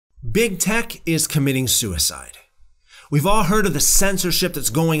Big tech is committing suicide. We've all heard of the censorship that's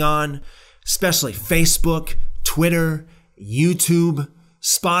going on, especially Facebook, Twitter, YouTube,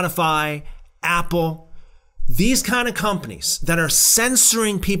 Spotify, Apple. These kind of companies that are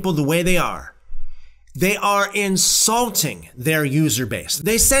censoring people the way they are insulting their user base.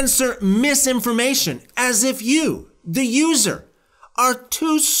 They censor misinformation as if you, the user, are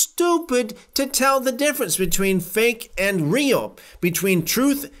too stupid to tell the difference between fake and real, between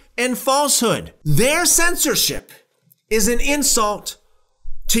truth and falsehood. Their censorship is an insult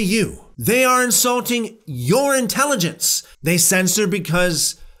to you. They are insulting your intelligence. They censor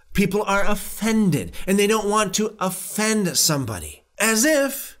because people are offended and they don't want to offend somebody. As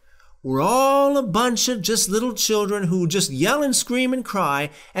if we're all a bunch of just little children who just yell and scream and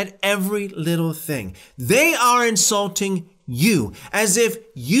cry at every little thing. They are insulting you as if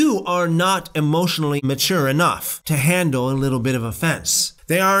you are not emotionally mature enough to handle a little bit of offense.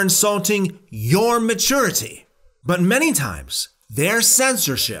 They are insulting your maturity. But many times, their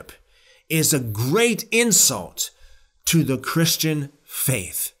censorship is a great insult to the Christian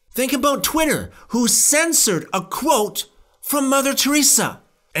faith. Think about Twitter, who censored a quote from Mother Teresa.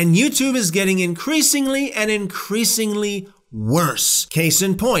 And YouTube is getting increasingly and increasingly worse. Case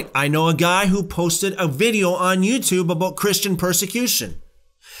in point, I know a guy who posted a video on YouTube about Christian persecution.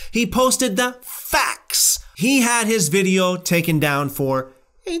 He posted the facts. He had his video taken down for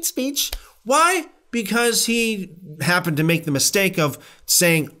hate speech. Why? Because he happened to make the mistake of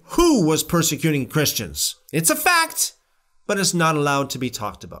saying who was persecuting Christians. It's a fact, but it's not allowed to be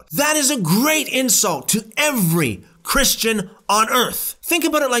talked about. That is a great insult to every Christian on earth. Think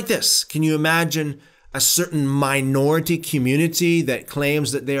about it like this. Can you imagine a certain minority community that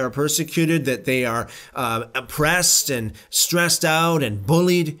claims that they are persecuted, that they are oppressed and stressed out and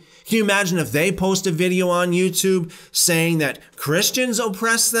bullied? Can you imagine if they post a video on YouTube saying that Christians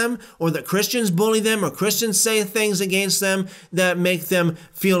oppress them, or that Christians bully them, or Christians say things against them that make them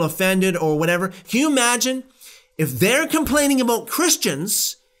feel offended or whatever? Can you imagine if they're complaining about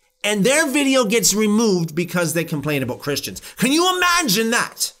Christians and their video gets removed because they complain about Christians? Can you imagine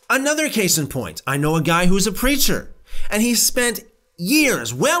that? Another case in point, I know a guy who's a preacher, and he spent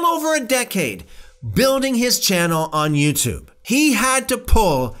years, well over a decade, building his channel on YouTube. He had to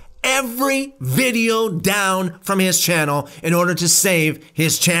pull every video down from his channel in order to save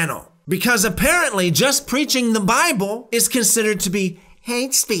his channel. Because apparently just preaching the Bible is considered to be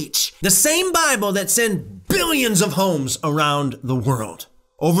hate speech. The same Bible that's in billions of homes around the world.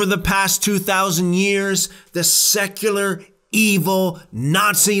 Over the past 2,000 years, the secular, evil,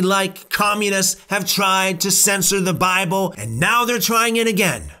 Nazi-like communists have tried to censor the Bible, and now they're trying it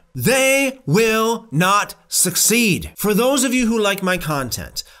again. They will not succeed. For those of you who like my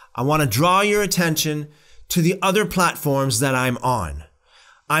content, I want to draw your attention to the other platforms that I'm on.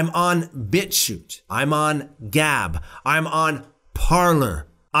 I'm on BitChute. I'm on Gab. I'm on Parler.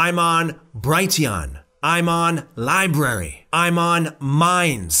 I'm on Brighteon. I'm on Library. I'm on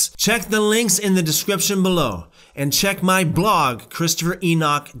Minds. Check the links in the description below and check my blog,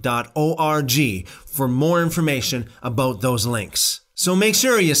 ChristopherEnoch.org, for more information about those links. So make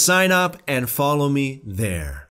sure you sign up and follow me there.